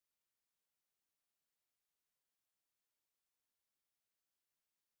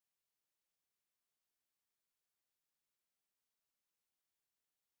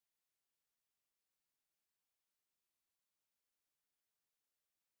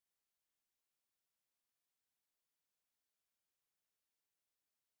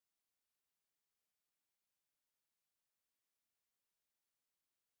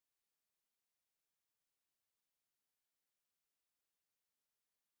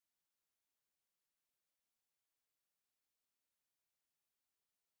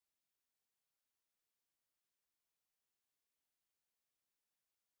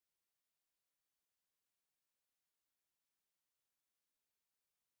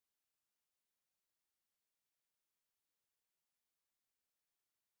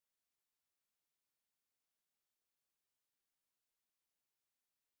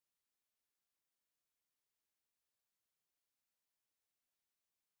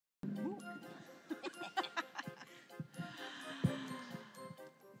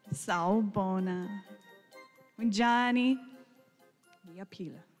Sawubona. Unjani?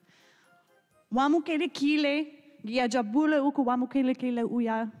 Ngiyaphila. Wamukelekile, ngiyajabula ukuwamukelekile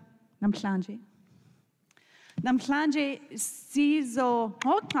uya namhlanje. Namhlanje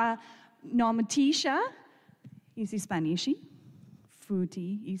sizoxoxa noMatisha isiSpanishi,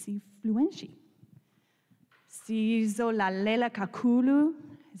 futhi isiFluency. Sizolalela kakhulu,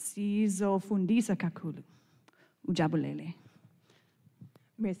 sizofundisa kakhulu. Ujabulele.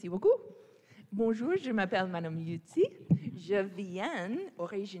 Merci beaucoup. Bonjour, je m'appelle Madame Yuti. Je viens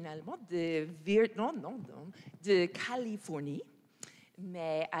originalement de Californie.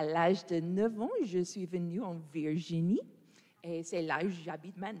 Mais à l'âge de 9 ans, je suis venue en Virginie. Et c'est là où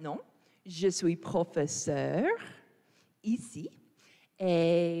j'habite maintenant. Je suis professeur ici.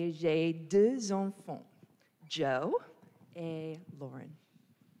 Et j'ai 2 enfants, Joe et Lauren.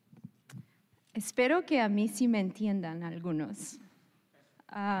 Espero que a mí sí me entiendan algunos.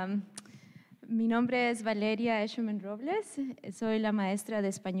 Mi nombre es Valeria Eschumann Robles. Soy la maestra de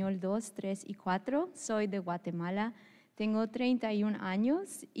español 2, 3 y 4. Soy de Guatemala. Tengo 31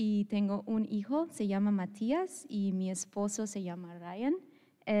 años y tengo un hijo, se llama Matías, y mi esposo se llama Ryan.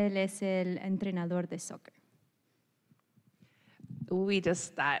 Él es el entrenador de soccer. We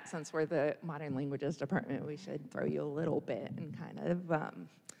just thought, since we're the Modern Languages Department, we should throw you a little bit and kind of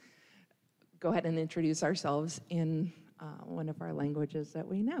go ahead and introduce ourselves in one of our languages that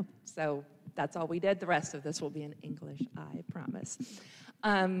we know. So that's all we did. The rest of this will be in English, I promise.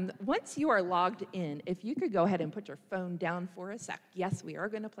 Once you are logged in, if you could go ahead and put your phone down for a sec. Yes, we are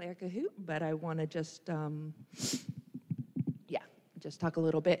going to play a Kahoot, but I want to just talk a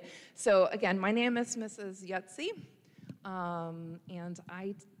little bit. So again, my name is Mrs. Yutzi, and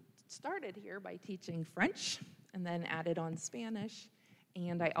I started here by teaching French and then added on Spanish.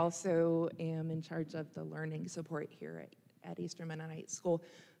 And I also am in charge of the learning support here at Eastern Mennonite School.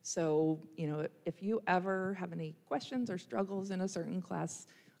 So, if you ever have any questions or struggles in a certain class,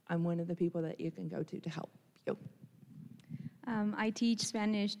 I'm one of the people that you can go to help you. I teach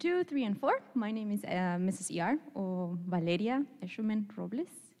Spanish 2, 3, and 4. My name is Mrs. ER, or Valeria Eschumann Robles.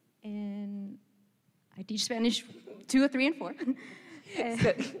 And I teach Spanish 2, 3, and 4.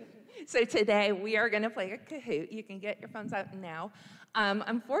 So today we are going to play a Kahoot. You can get your phones out now.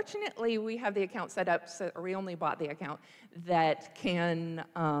 Unfortunately, we have the account set up, or we only bought the account, that can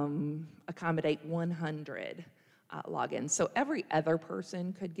accommodate 100 logins. So every other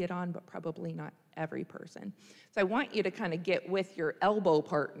person could get on, but probably not every person. So I want you to kind of get with your elbow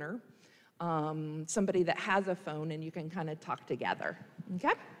partner, somebody that has a phone, and you can kind of talk together,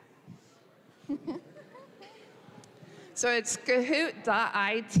 okay? So it's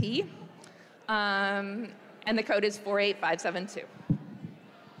Kahoot.it, and the code is 48572.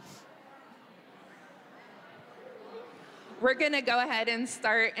 We're going to go ahead and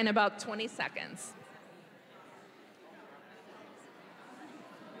start in about 20 seconds.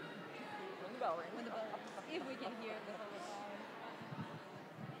 If we can hear the whole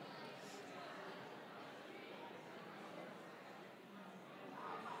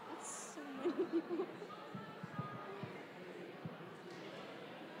It's so many people.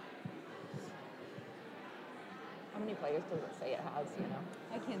 How many players does it say it has,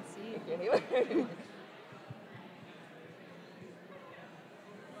 I can't see. Anyway.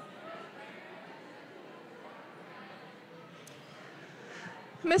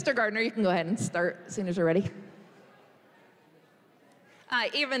 Mr. Gardner, you can go ahead and start as soon as you're ready.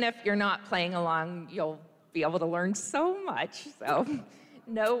 Even if you're not playing along, you'll be able to learn so much, so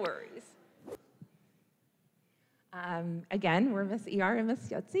no worries. Again, we're Miss ER and Miss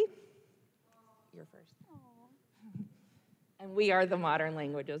Yutzi. You're first. And we are the Modern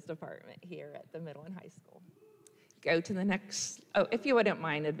Languages Department here at the middle and high school. Go to the next, if you wouldn't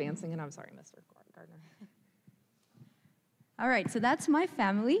mind advancing, and I'm sorry, Mr. Gardner. All right, so that's my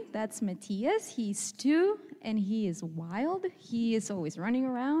family. That's Matthias. He's 2, and he is wild. He is always running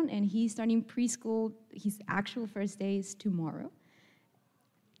around, and he's starting preschool. His actual first day is tomorrow.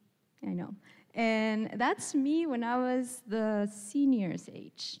 I know. And that's me when I was the senior's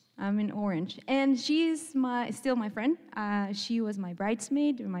age. I'm in orange. And she's still my friend. She was my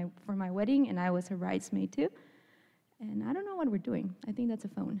bridesmaid for my wedding, and I was her bridesmaid too. And I don't know what we're doing. I think that's a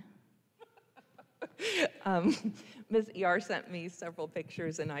phone. Ms. ER sent me several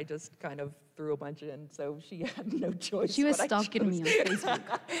pictures, and I just kind of threw a bunch in, so she had no choice. She was stalking me on Facebook.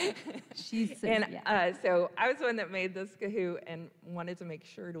 So I was the one that made this Kahoot and wanted to make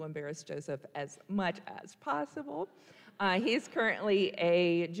sure to embarrass Joseph as much as possible. He's currently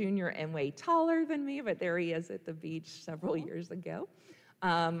a junior and way taller than me, but there he is at the beach several years ago.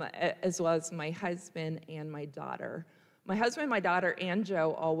 as well as my husband and my daughter. My husband, my daughter, and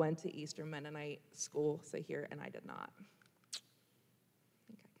Joe all went to Eastern Mennonite School, so here, and I did not.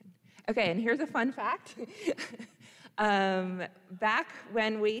 Okay, and here's a fun fact. Back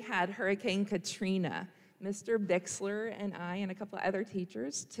when we had Hurricane Katrina, Mr. Bixler and I and a couple of other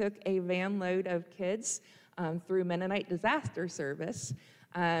teachers took a van load of kids through Mennonite Disaster Service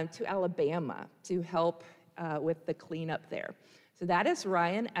to Alabama to help with the cleanup there. So that is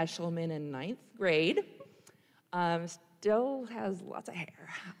Ryan Eshelman in 9th grade. Still has lots of hair.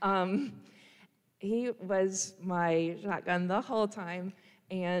 He was my shotgun the whole time,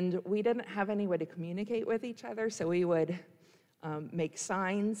 and we didn't have any way to communicate with each other, so we would make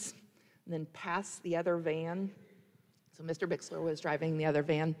signs and then pass the other van. So Mr. Bixler was driving the other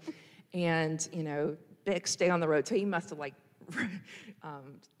van, and, you know, Bix, stay on the road. So he must have, like,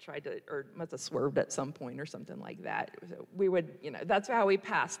 tried to, or must have swerved at some point or something like that. So we would, you know, that's how we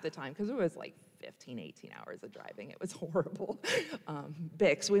passed the time, because it was like 15, 18 hours of driving. It was horrible.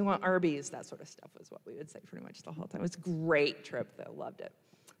 Bix, we want Arby's, that sort of stuff was what we would say pretty much the whole time. It was a great trip, though. Loved it.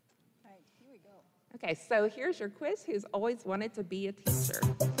 All right, here we go. Okay, so here's your quiz. Who's always wanted to be a teacher?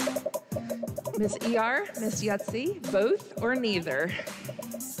 Miss ER, Miss Yutzi, both or neither?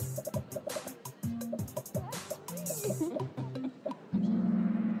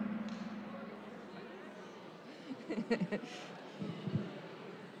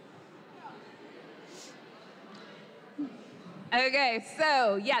 Okay,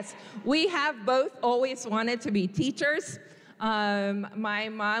 so yes, we have both always wanted to be teachers. My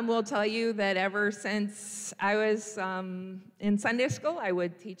mom will tell you that ever since I was in Sunday school, I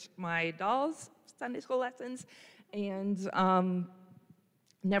would teach my dolls Sunday school lessons, and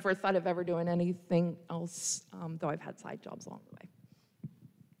never thought of ever doing anything else, though I've had side jobs along the way.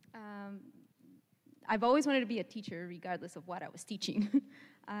 I've always wanted to be a teacher, regardless of what I was teaching.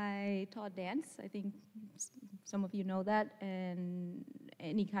 I taught dance. I think some of you know that, and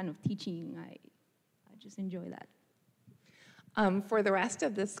any kind of teaching, I just enjoy that. For the rest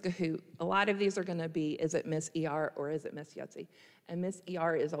of this Kahoot, a lot of these are going to be, is it Miss ER or is it Miss Yutzi? And Miss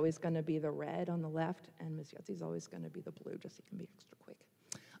ER is always going to be the red on the left, and Miss Yutzi is always going to be the blue, just so you can be extra quick.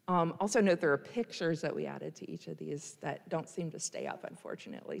 Also note there are pictures that we added to each of these that don't seem to stay up,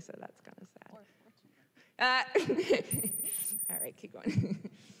 unfortunately, so that's kind of sad. All right, keep going.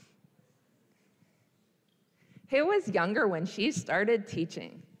 Who was younger when she started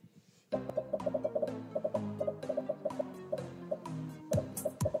teaching? Look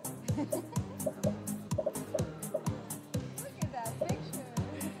at that picture.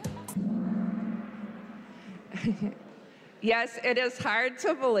 Yes, it is hard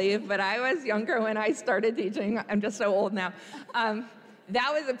to believe, but I was younger when I started teaching. I'm just so old now. That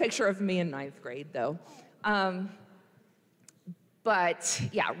was a picture of me in 9th grade, though. But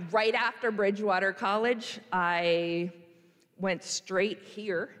yeah, right after Bridgewater College, I went straight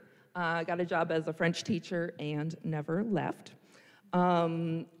here, got a job as a French teacher, and never left.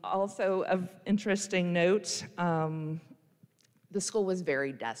 Also of interesting note, the school was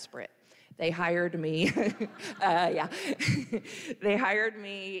very desperate. They hired me, they hired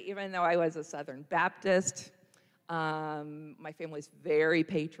me even though I was a Southern Baptist. My family's very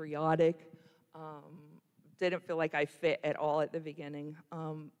patriotic. Didn't feel like I fit at all at the beginning.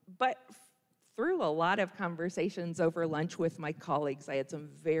 But through a lot of conversations over lunch with my colleagues, I had some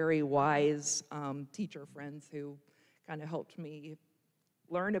very wise teacher friends who kind of helped me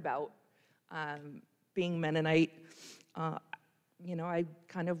learn about being Mennonite. You know, I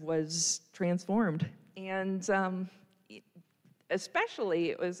kind of was transformed. And especially,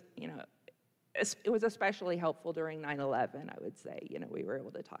 it was, you know, it was especially helpful during 9/11, I would say. You know, we were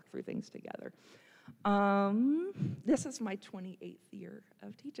able to talk through things together. This is my 28th year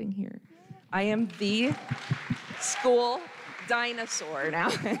of teaching here. I am the school dinosaur now.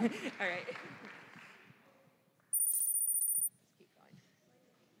 All right. Keep going.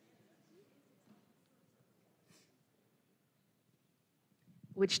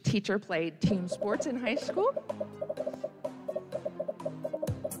 Which teacher played team sports in high school?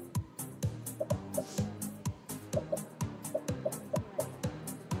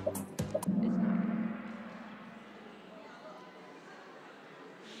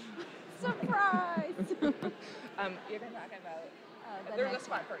 Surprise! You're going to talk about, there's a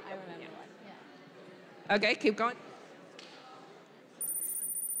spot for you. I remember one, yeah. Okay, keep going.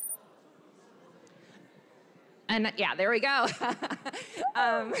 And yeah, there we go.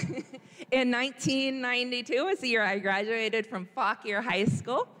 In 1992 was the year I graduated from Fauquier High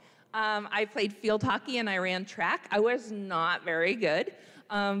School. I played field hockey and I ran track. I was not very good,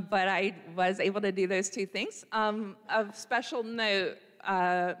 but I was able to do those two things. Of special note,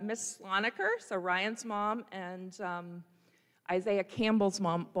 Miss Slonaker, so Ryan's mom, and Isaiah Campbell's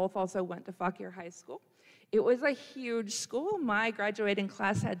mom both also went to Fauquier High School. It was a huge school. My graduating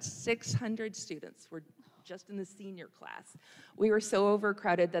class had 600 students. We're just in the senior class. We were so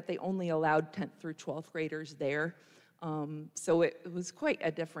overcrowded that they only allowed 10th through 12th graders there. So it was quite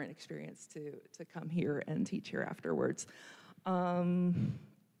a different experience to come here and teach here afterwards.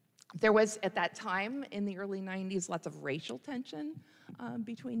 There was, at that time, in the early 90s, lots of racial tension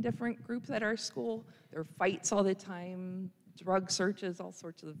between different groups at our school. There were fights all the time, drug searches, all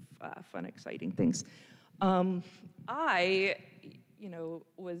sorts of fun, exciting things. I,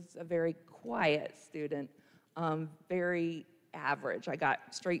 was a very quiet student, very average. I got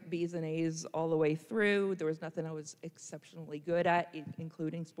straight B's and A's all the way through. There was nothing I was exceptionally good at,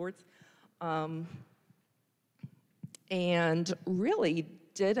 including sports. And really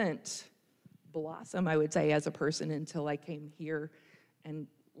didn't blossom, I would say, as a person until I came here and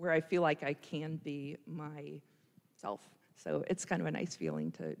where I feel like I can be myself. So it's kind of a nice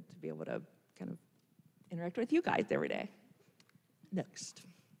feeling to be able to kind of interact with you guys every day. Next.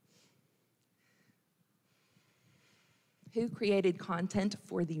 Who created content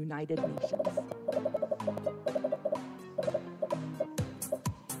for the United Nations?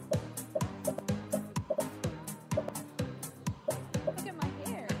 Look at my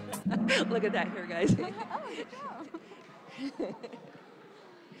hair. Look at that hair, guys. Oh, good job.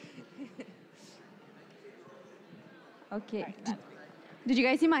 Okay. Did you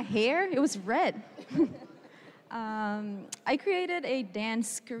guys see my hair? It was red. I created a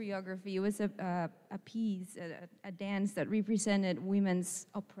dance choreography. It was a piece, a dance that represented women's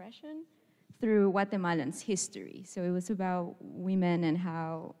oppression through Guatemalans' history. So it was about women and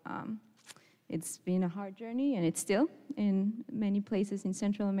how it's been a hard journey, and it's still in many places in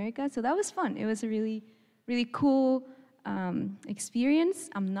Central America. So that was fun. It was a really, really cool experience.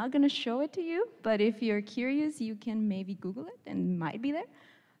 I'm not going to show it to you, but if you're curious, you can maybe Google it, and it might be there.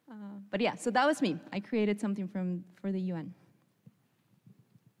 But yeah, so that was me. I created something for the UN.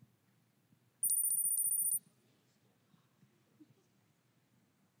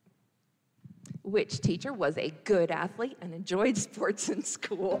 Which teacher was a good athlete and enjoyed sports in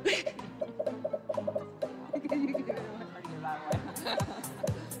school?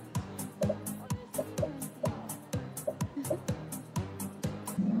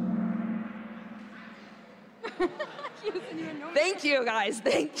 Thank you, guys.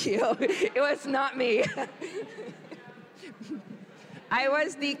 Thank you. It was not me. I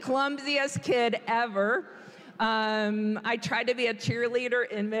was the clumsiest kid ever. I tried to be a cheerleader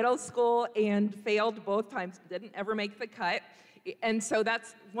in middle school and failed both times. Didn't ever make the cut. And so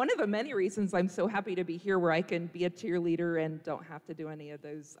that's one of the many reasons I'm so happy to be here, where I can be a cheerleader and don't have to do any of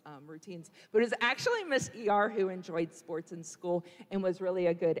those routines. But it was actually Miss ER who enjoyed sports in school and was really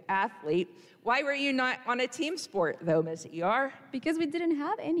a good athlete. Why were you not on a team sport, though, Miss ER? Because we didn't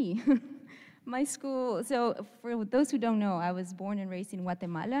have any. My school, so for those who don't know, I was born and raised in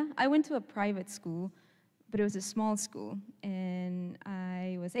Guatemala. I went to a private school, but it was a small school, and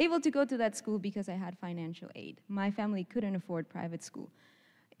I was able to go to that school because I had financial aid. My family couldn't afford private school.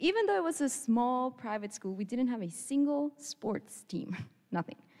 Even though it was a small private school, we didn't have a single sports team,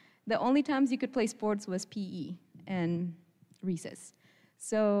 nothing. The only times you could play sports was PE and recess.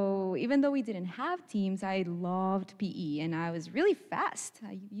 So even though we didn't have teams, I loved PE, and I was really fast.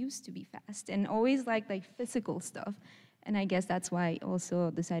 I used to be fast, and always liked physical stuff. And I guess that's why I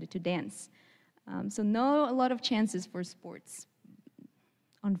also decided to dance. So no a lot of chances for sports,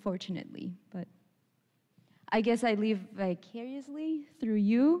 unfortunately, but I guess I live vicariously through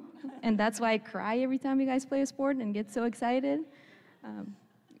you, and that's why I cry every time you guys play a sport and get so excited,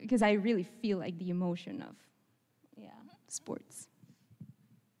 because I really feel like the emotion of, sports.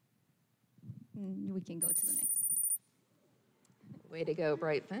 We can go to the next. Way to go,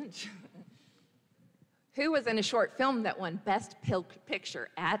 Bright Finch. Who was in a short film that won Best Picture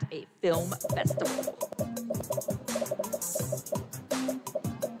at a film festival?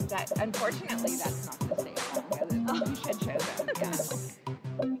 Unfortunately, that's not the same one. You should show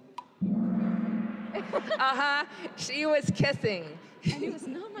them. Yeah. She was kissing. And it was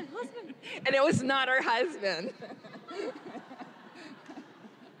not my husband. And it was not her husband.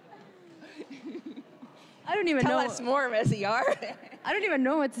 I don't even know. Tell us more, Miss ER. I don't even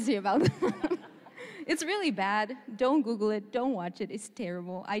know what to say about that. It's really bad. Don't Google it. Don't watch it. It's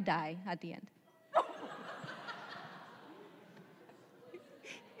terrible. I die at the end.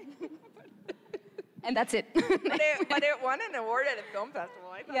 And that's it. but it won an award at a film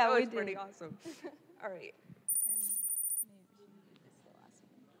festival. I thought that was pretty awesome. All right.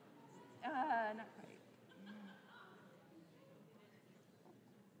 Not quite.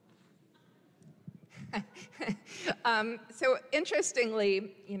 So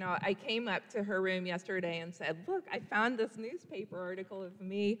interestingly, you know, I came up to her room yesterday and said, look, I found this newspaper article of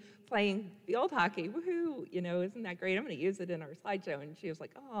me playing field hockey. Woohoo, you know, isn't that great? I'm going to use it in our slideshow. And she was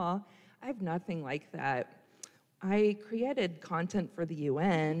like, oh, I have nothing like that. I created content for the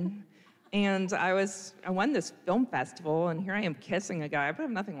UN, and I won this film festival, and here I am kissing a guy, but I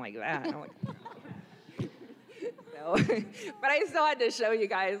have nothing like that. And I'm like, no. But I still had to show you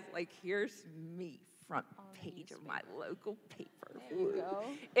guys, like, here's me, front page of my local paper. There you go.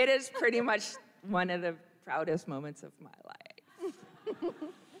 It is pretty much one of the proudest moments of my life.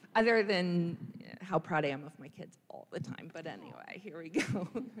 Other than how proud I am of my kids all the time. But anyway, here we go.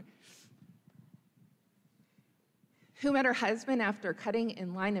 Who met her husband after cutting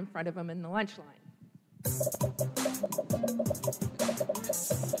in line in front of him in the lunch line?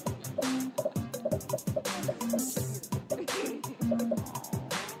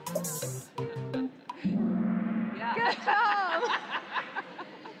 Good job.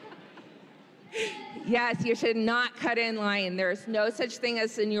 Yes, you should not cut in line. There's no such thing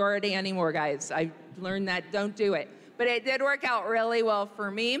as seniority anymore, guys. I learned that, don't do it. But it did work out really well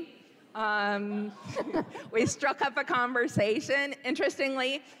for me. We struck up a conversation.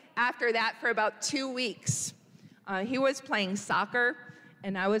 Interestingly, after that, for about 2 weeks, he was playing soccer,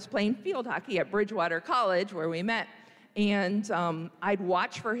 and I was playing field hockey at Bridgewater College, where we met. And I'd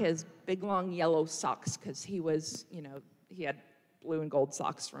watch for his big, long yellow socks, because he was, you know, he had blue and gold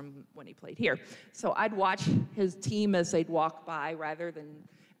socks from when he played here. So I'd watch his team as they'd walk by, rather than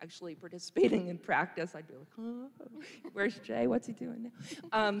actually participating in practice. I'd be like, oh, where's Jay? What's he doing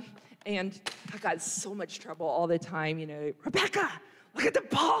now? And I got in so much trouble all the time, you know, Rebecca, look at the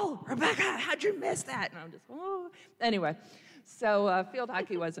ball. Rebecca, how'd you miss that? And I'm just, oh. Anyway, so field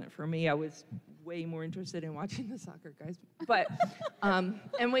hockey wasn't for me. I was way more interested in watching the soccer guys. But,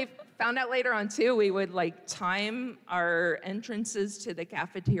 and we found out later on too, we would like time our entrances to the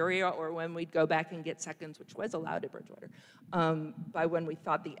cafeteria, or when we'd go back and get seconds, which was allowed at Bridgewater, by when we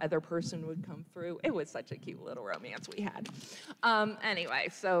thought the other person would come through. It was such a cute little romance we had. Anyway,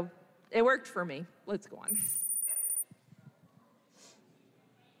 so it worked for me. Let's go on.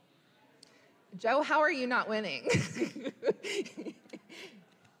 Joe, how are you not winning?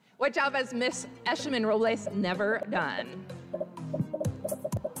 What job has Miss Eshelman Robles never done?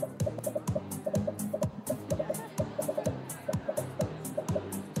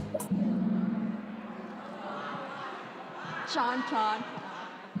 John.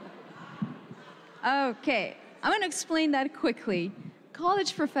 Okay, I'm going to explain that quickly.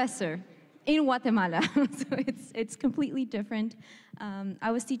 College professor in Guatemala, so it's completely different. I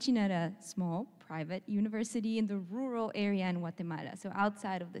was teaching at a small private university in the rural area in Guatemala, so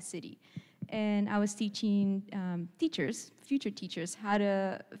outside of the city. And I was teaching future dance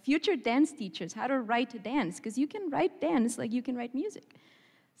teachers, how to write a dance, because you can write dance like you can write music.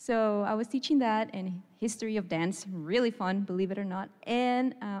 So I was teaching that and history of dance, really fun, believe it or not.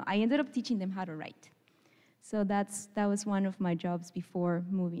 And I ended up teaching them how to write. So that was one of my jobs before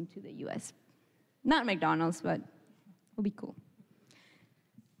moving to the US. Not McDonald's, but it'll be cool.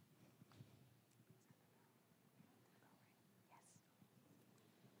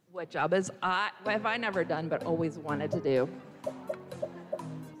 What job have I never done but always wanted to do?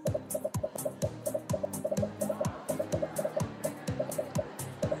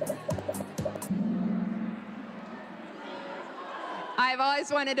 I've always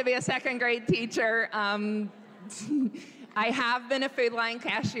wanted to be a second grade teacher. I have been a Food Line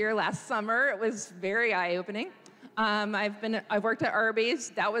cashier last summer. It was very eye-opening. I've worked at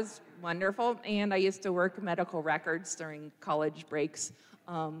Arby's. That was wonderful. And I used to work medical records during college breaks.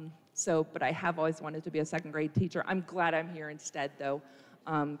 But I have always wanted to be a second grade teacher. I'm glad I'm here instead, though,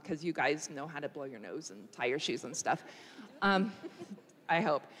 because you guys know how to blow your nose and tie your shoes and stuff. I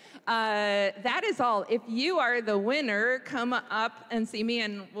hope. That is all. If you are the winner, come up and see me,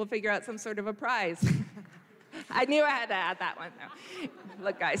 and we'll figure out some sort of a prize. I knew I had to add that one, though.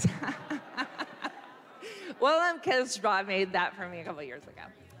 Look, guys. Willem Kisdraw made that for me a couple years ago.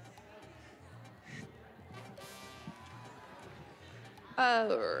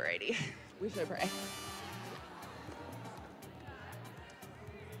 Alrighty, we should pray.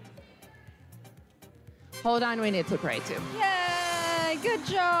 Hold on, we need to pray too. Yay, good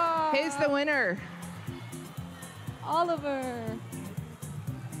job. Who's the winner? Oliver.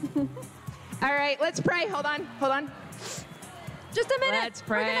 All right, let's pray. Hold on. Just a minute. Let's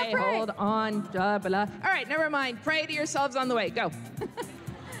pray. We're gonna pray. Hold on. All right, never mind. Pray to yourselves on the way. Go.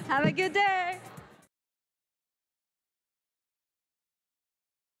 Have a good day.